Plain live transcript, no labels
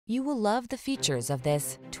You will love the features of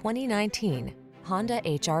this 2019 Honda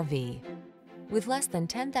HR-V. With less than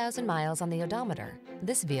 10,000 miles on the odometer,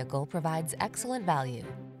 this vehicle provides excellent value.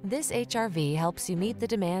 This HR-V helps you meet the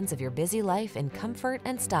demands of your busy life in comfort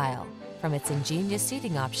and style. From its ingenious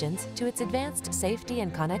seating options to its advanced safety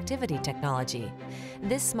and connectivity technology,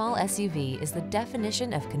 this small SUV is the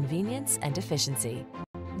definition of convenience and efficiency.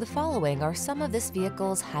 The following are some of this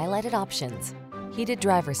vehicle's highlighted options: heated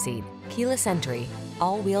driver's seat, keyless entry,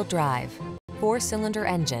 all-wheel drive, 4-cylinder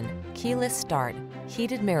engine, keyless start,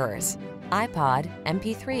 heated mirrors, iPod,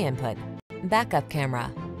 MP3 input, backup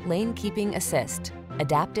camera, lane keeping assist,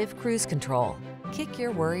 adaptive cruise control. Kick your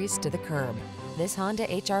worries to the curb. This Honda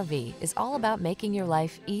HR-V is all about making your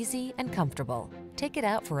life easy and comfortable. Take it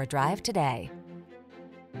out for a drive today.